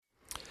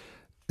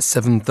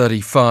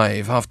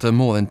7:35, after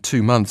more than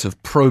 2 months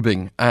of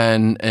probing,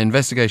 an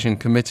investigation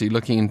committee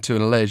looking into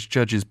an alleged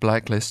judge's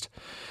blacklist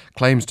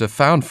claims to have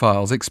found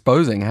files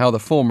exposing how the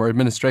former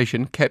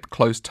administration kept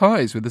close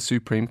ties with the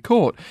Supreme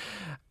Court,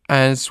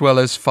 as well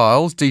as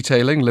files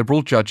detailing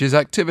Liberal judges'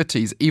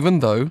 activities, even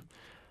though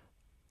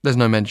there's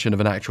no mention of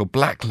an actual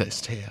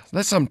blacklist here.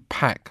 Let's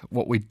unpack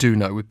what we do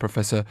know with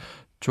Professor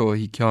Cho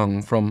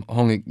Hee-kyung from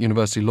Hongik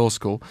University Law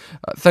School.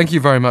 Thank you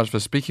very much for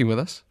speaking with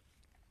us.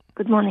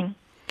 Good morning.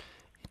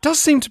 It does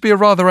seem to be a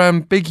rather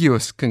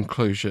ambiguous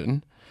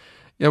conclusion.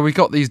 You know, we've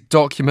got these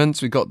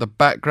documents, we've got the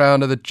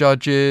background of the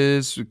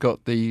judges, we've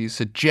got the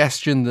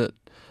suggestion that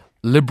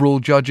Liberal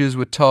judges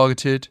were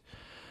targeted.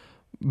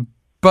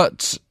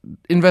 But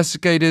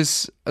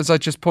investigators, as I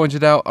just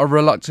pointed out, are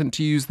reluctant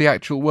to use the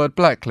actual word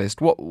blacklist.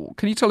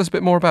 Can you tell us a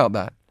bit more about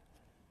that?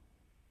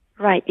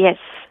 Right, yes.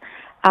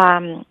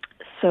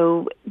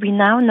 So we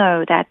now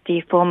know that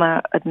the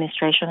former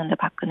administration under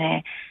Park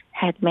Geun-hye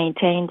had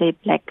maintained a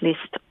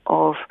blacklist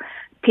of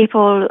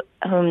people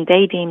whom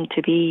they deemed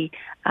to be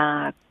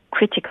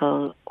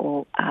critical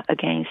or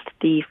against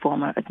the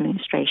former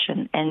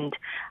administration, and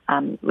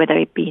whether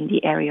it be in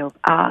the area of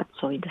arts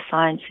or in the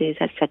sciences,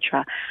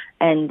 etc.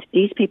 And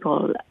these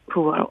people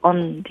who were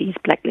on these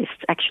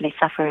blacklists actually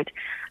suffered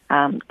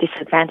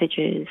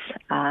disadvantages,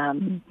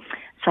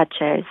 such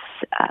as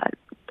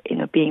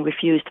being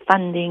refused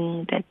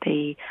funding that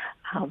they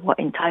were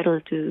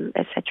entitled to,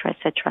 etc.,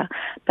 etc.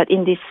 But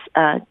in this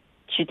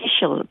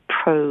judicial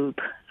probe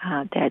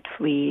that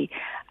we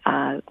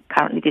are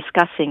currently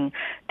discussing,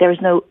 there is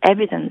no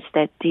evidence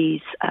that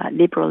these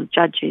Liberal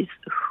judges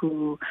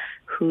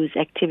whose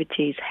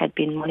activities had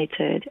been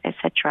monitored,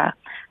 etc.,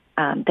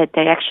 that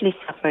they actually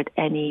suffered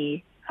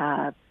any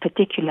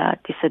particular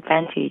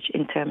disadvantage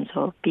in terms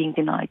of being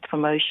denied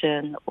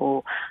promotion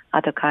or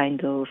other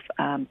kind of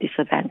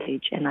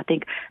disadvantage. And I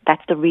think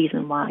that's the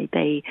reason why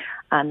they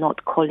are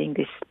not calling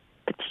this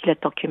particular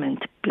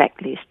document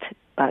blacklist,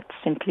 but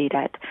simply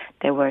that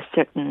there were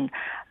certain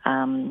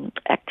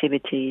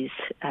activities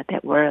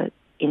that were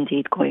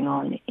indeed going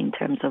on in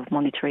terms of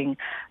monitoring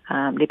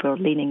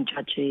Liberal-leaning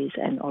judges,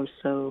 and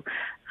also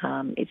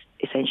it's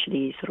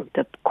essentially sort of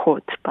the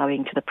court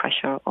bowing to the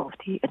pressure of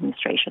the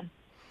administration.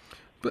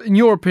 But in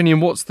your opinion,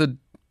 what's the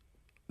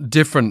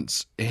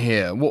difference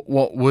here?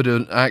 What would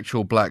an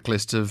actual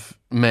blacklist have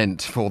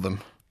meant for them?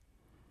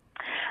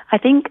 I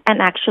think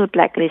an actual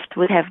blacklist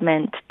would have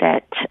meant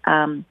that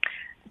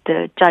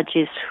the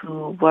judges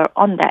who were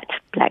on that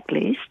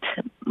blacklist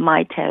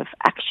might have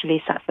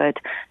actually suffered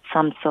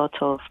some sort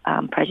of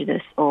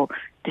prejudice or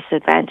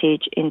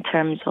disadvantage in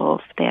terms of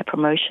their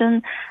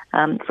promotion.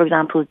 For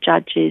example,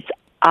 judges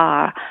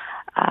are,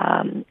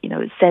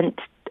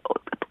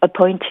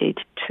 appointed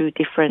to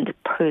different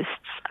posts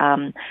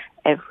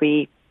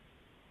every,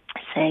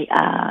 say,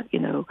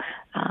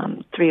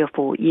 3 or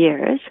 4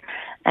 years,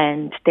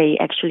 and they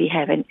actually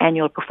have an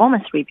annual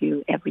performance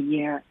review every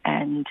year.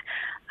 And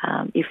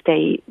if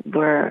they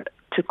were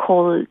to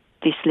call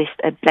this list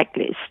a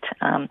blacklist,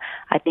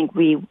 I think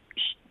we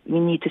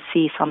need to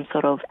see some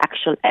sort of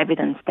actual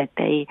evidence that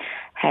they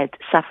had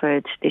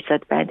suffered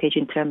disadvantage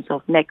in terms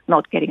of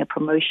not getting a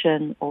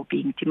promotion or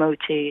being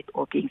demoted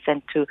or being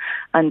sent to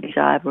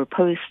undesirable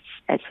posts,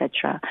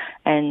 etc.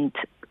 And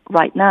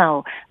right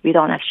now, we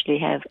don't actually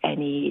have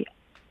any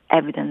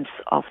evidence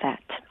of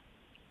that.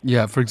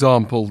 Yeah, for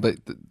example,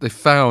 they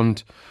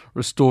found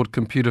restored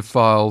computer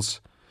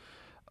files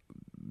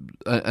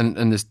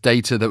and this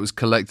data that was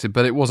collected,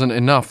 but it wasn't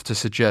enough to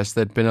suggest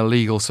there'd been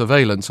illegal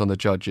surveillance on the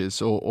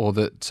judges or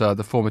that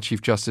the former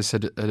Chief Justice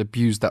had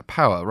abused that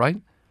power, right?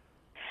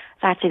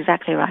 That's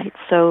exactly right.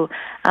 So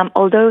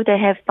although they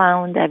have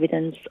found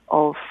evidence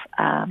of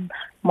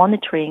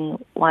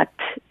monitoring what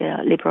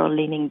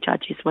Liberal-leaning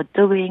judges were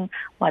doing,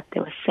 what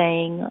they were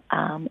saying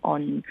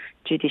on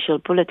judicial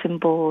bulletin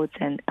boards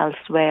and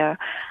elsewhere,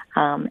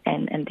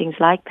 and things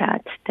like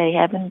that, they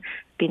haven't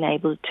been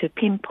able to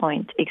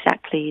pinpoint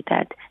exactly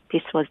that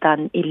this was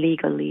done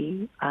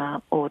illegally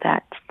or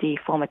that the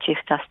former Chief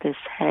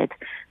Justice had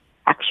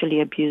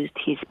actually abused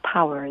his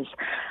powers.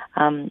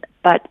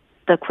 But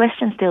the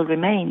question still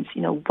remains,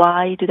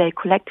 why do they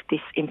collect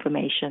this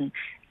information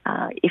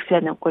if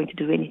they're not going to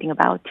do anything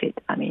about it?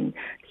 I mean,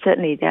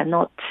 certainly they're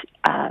not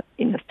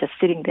just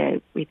sitting there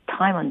with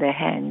time on their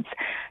hands,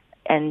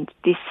 and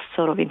this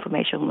sort of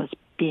information was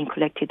being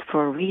collected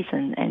for a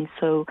reason, and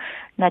so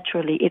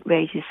naturally it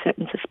raises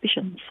certain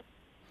suspicions.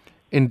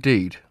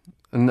 Indeed,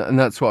 and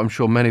that's what I'm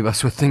sure many of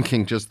us were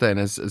thinking just then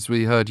as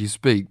we heard you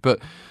speak.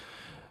 But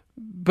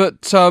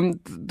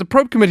the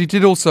probe committee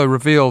did also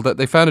reveal that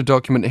they found a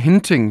document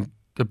hinting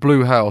the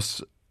Blue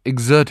House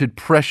exerted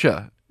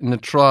pressure in the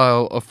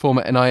trial of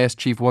former NIS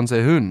chief Won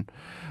Se-hoon.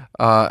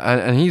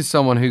 And he's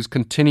someone who's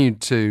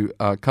continued to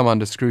come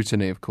under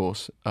scrutiny, of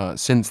course,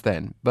 since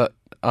then. But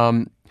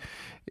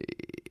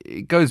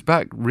it goes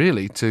back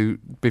really to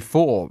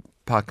before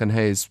Park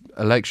Geun-hye's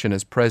election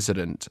as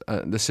president,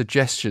 the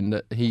suggestion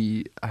that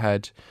he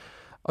had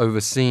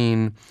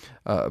overseen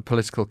a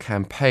political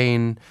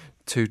campaign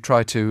to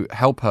try to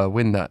help her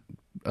win that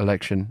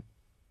election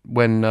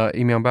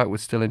Lee Myung-bak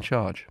was still in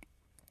charge.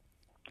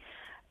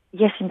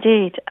 Yes,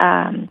 indeed.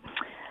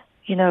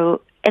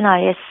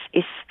 NIS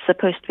is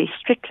supposed to be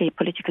strictly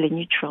politically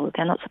neutral.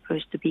 They're not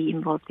supposed to be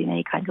involved in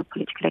any kind of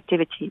political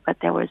activity. But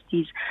there were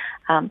these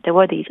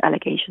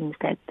allegations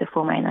that the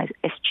former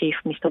NIS chief,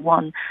 Mr.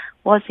 Won,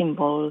 was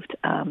involved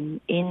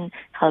in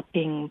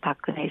helping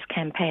Park Geun-hye's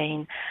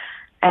campaign,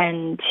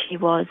 and he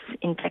was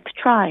in fact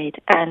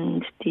tried.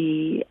 And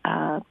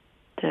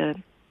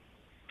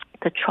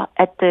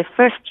at the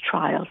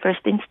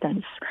first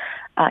instance,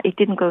 it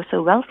didn't go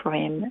so well for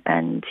him,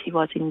 and he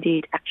was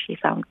indeed actually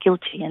found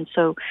guilty. And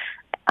so,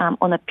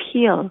 on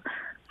appeal,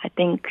 I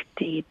think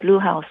the Blue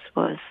House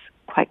was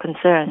quite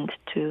concerned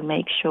to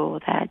make sure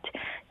that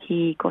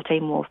he got a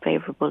more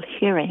favorable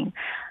hearing,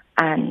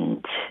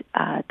 and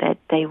that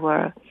they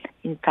were,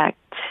 in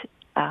fact,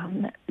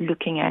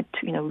 looking at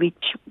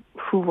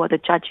who were the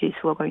judges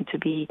who were going to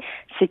be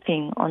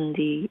sitting on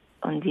the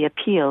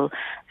appeal,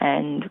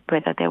 and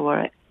whether there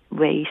were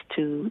ways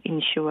to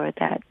ensure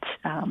that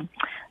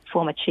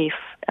former chief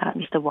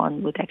Mr.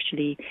 Won would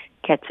actually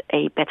get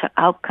a better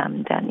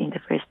outcome than in the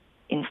first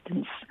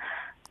instance.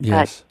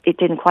 Yes. But it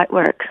didn't quite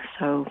work.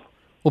 So,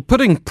 well,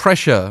 putting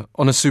pressure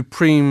on a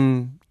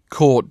Supreme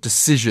Court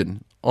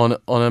decision on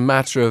a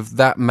matter of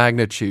that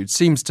magnitude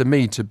seems to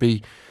me to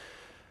be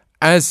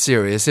as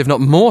serious, if not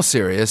more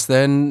serious,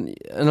 than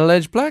an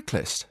alleged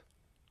blacklist.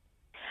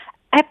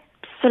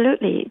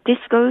 Absolutely. This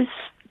goes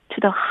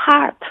to the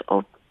heart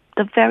of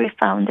the very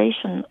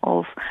foundation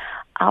of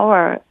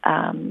our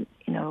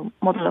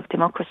model of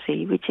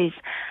democracy, which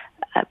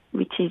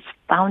is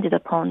founded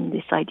upon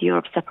this idea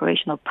of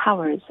separation of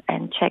powers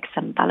and checks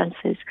and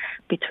balances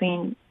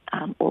between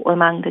or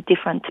among the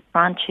different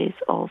branches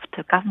of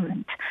the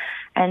government.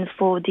 And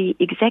for the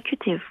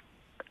executive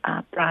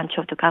branch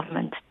of the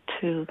government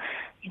to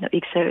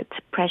exert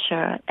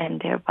pressure and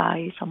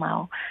thereby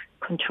somehow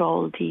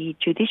control the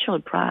judicial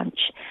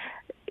branch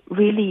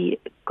really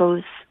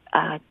goes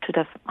to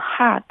the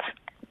heart,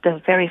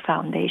 the very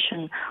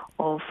foundation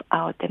of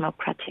our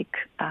democratic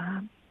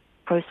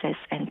process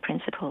and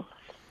principles.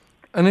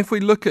 And if we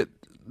look at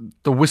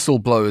the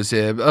whistleblowers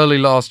here, early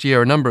last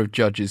year, a number of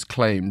judges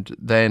claimed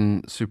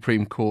then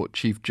Supreme Court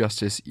Chief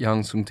Justice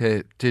Yang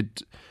Sung-tae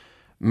did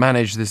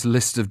manage this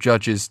list of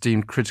judges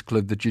deemed critical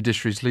of the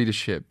judiciary's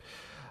leadership.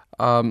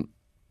 What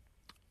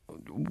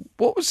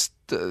was,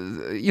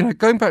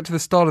 going back to the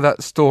start of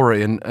that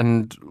story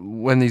and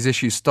when these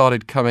issues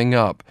started coming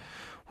up,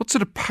 what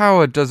sort of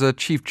power does a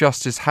Chief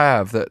Justice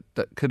have that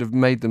could have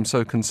made them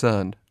so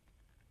concerned?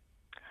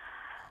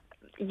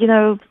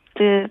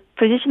 The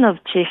position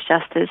of Chief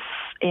Justice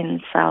in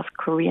South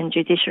Korean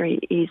judiciary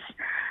is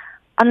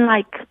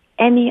unlike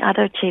any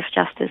other Chief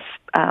Justice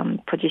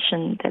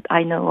position that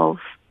I know of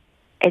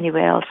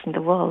anywhere else in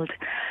the world.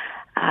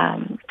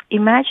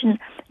 Imagine,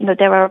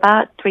 there are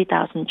about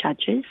 3,000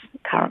 judges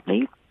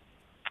currently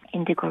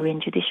in the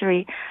Korean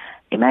judiciary.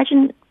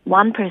 Imagine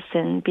one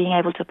person being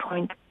able to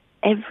appoint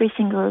every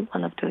single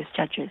one of those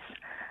judges.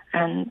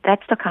 And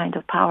that's the kind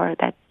of power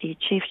that the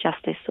Chief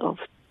Justice of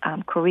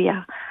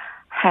Korea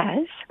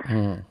has.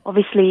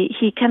 Obviously,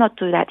 he cannot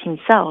do that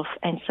himself,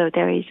 and so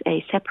there is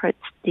a separate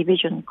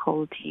division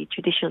called the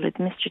Judicial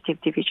Administrative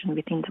Division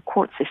within the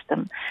court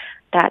system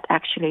that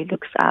actually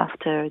looks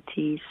after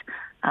these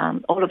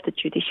all of the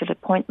judicial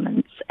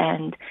appointments.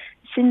 And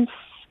since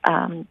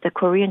the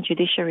Korean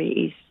judiciary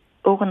is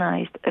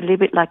organized a little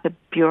bit like a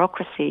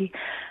bureaucracy,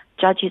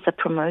 judges are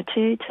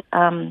promoted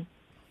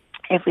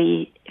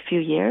every few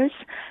years,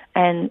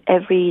 and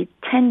every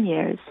 10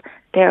 years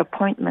their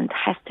appointment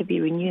has to be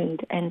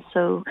renewed. And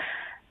so,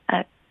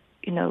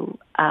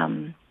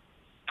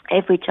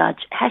 every judge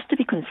has to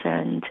be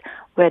concerned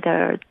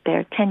whether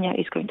their tenure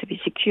is going to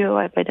be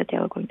secure, whether they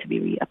are going to be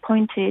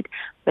reappointed,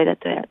 whether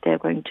they're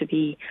going to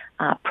be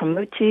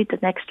promoted the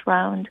next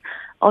round,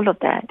 all of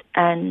that.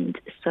 And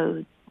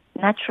so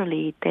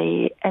naturally,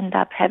 they end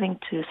up having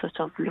to sort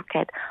of look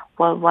at,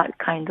 well, what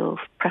kind of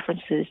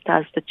preferences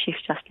does the Chief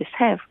Justice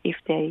have if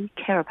they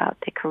care about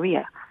their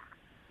career?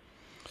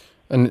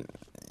 And,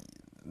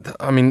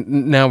 I mean,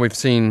 now we've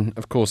seen,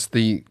 of course,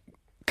 the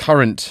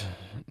current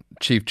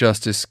Chief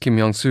Justice Kim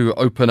Young-soo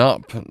open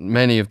up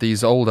many of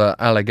these older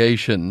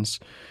allegations,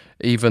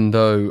 even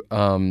though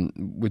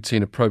we'd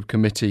seen a probe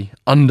committee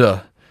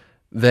under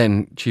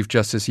then Chief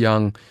Justice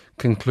Young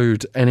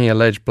conclude any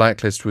alleged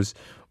blacklist was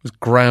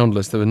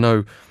groundless. There were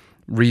no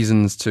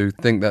reasons to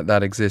think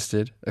that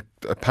existed,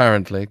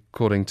 apparently,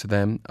 according to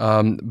them.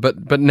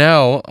 But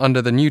now,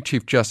 under the new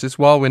Chief Justice,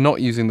 while we're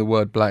not using the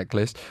word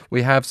blacklist,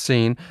 we have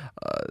seen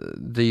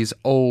these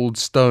old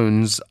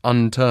stones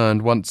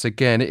unturned once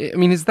again. I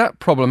mean, is that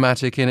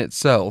problematic in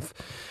itself,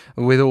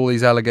 with all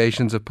these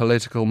allegations of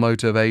political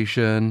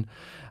motivation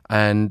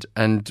and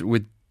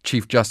with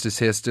Chief Justice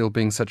here still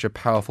being such a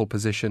powerful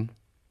position?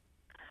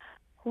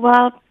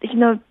 Well,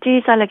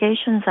 these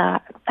allegations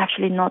are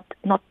actually not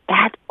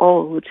that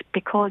old,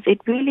 because it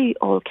really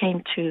all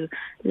came to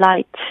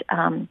light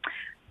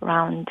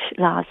around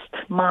last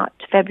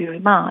February,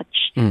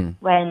 March,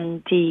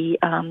 when the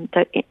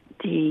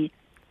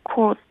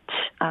court,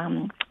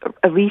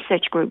 a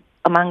research group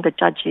among the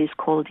judges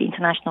called the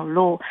International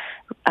Law,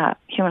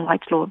 Human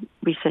Rights Law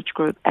Research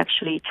Group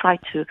actually tried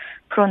to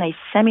put on a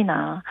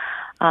seminar,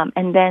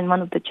 and then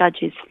one of the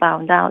judges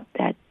found out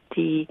that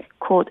the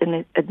court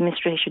and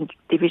administration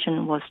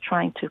division was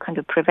trying to kind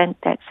of prevent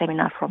that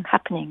seminar from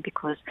happening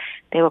because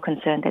they were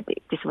concerned that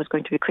this was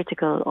going to be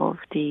critical of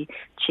the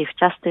Chief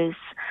Justice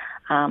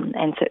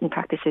and certain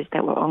practices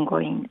that were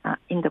ongoing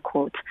in the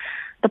court.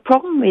 The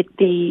problem with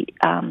the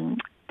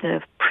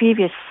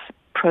previous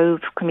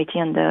probe committee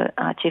under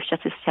Chief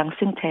Justice Yang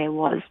Seung-tae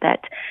was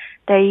that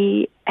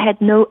they had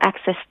no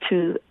access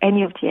to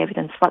any of the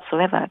evidence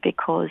whatsoever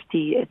because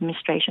the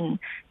administration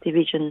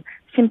division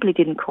simply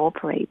didn't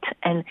cooperate.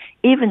 And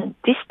even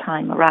this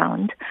time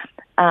around,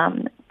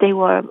 they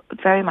were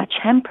very much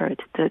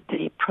hampered.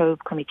 The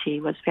probe committee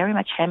was very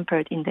much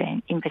hampered in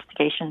the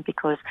investigation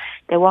because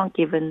they weren't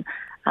given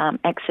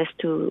access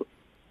to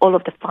all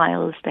of the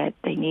files that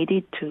they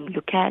needed to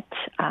look at.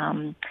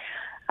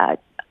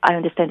 I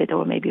understand that there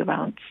were maybe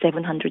around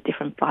 700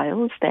 different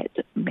files that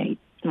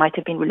might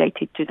have been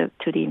related to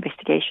the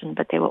investigation,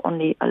 but they were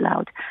only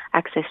allowed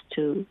access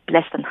to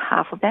less than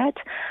half of that.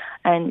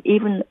 And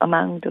even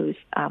among those,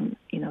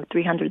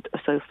 300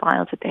 or so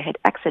files that they had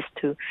access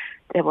to,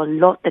 there were a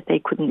lot that they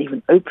couldn't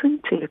even open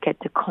to look at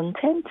the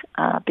content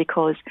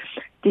because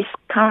this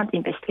current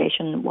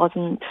investigation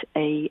wasn't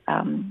a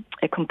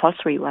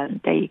compulsory one.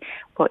 They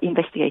were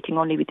investigating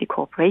only with the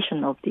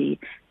cooperation of the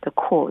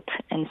court.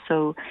 And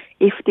so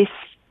if this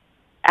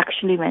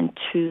actually went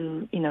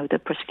to, the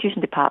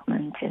prosecution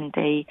department and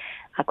they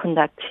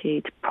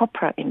conducted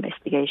proper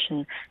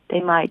investigation,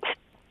 they might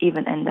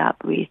even end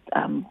up with,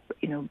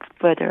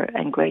 further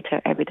and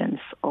greater evidence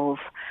of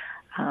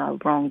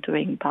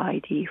wrongdoing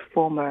by the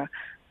former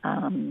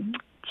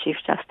Chief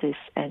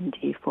Justice and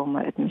the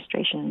former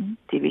administration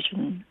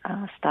division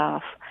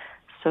staff.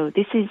 So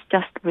this is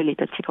just really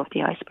the tip of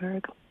the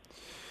iceberg.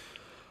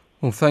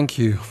 Well, thank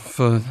you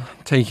for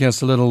taking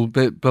us a little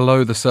bit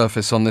below the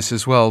surface on this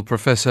as well.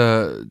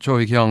 Professor Cho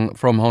Hee-kyung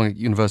from Hongik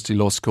University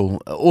Law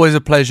School. Always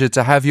a pleasure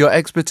to have your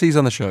expertise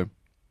on the show.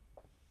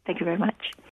 Thank you very much.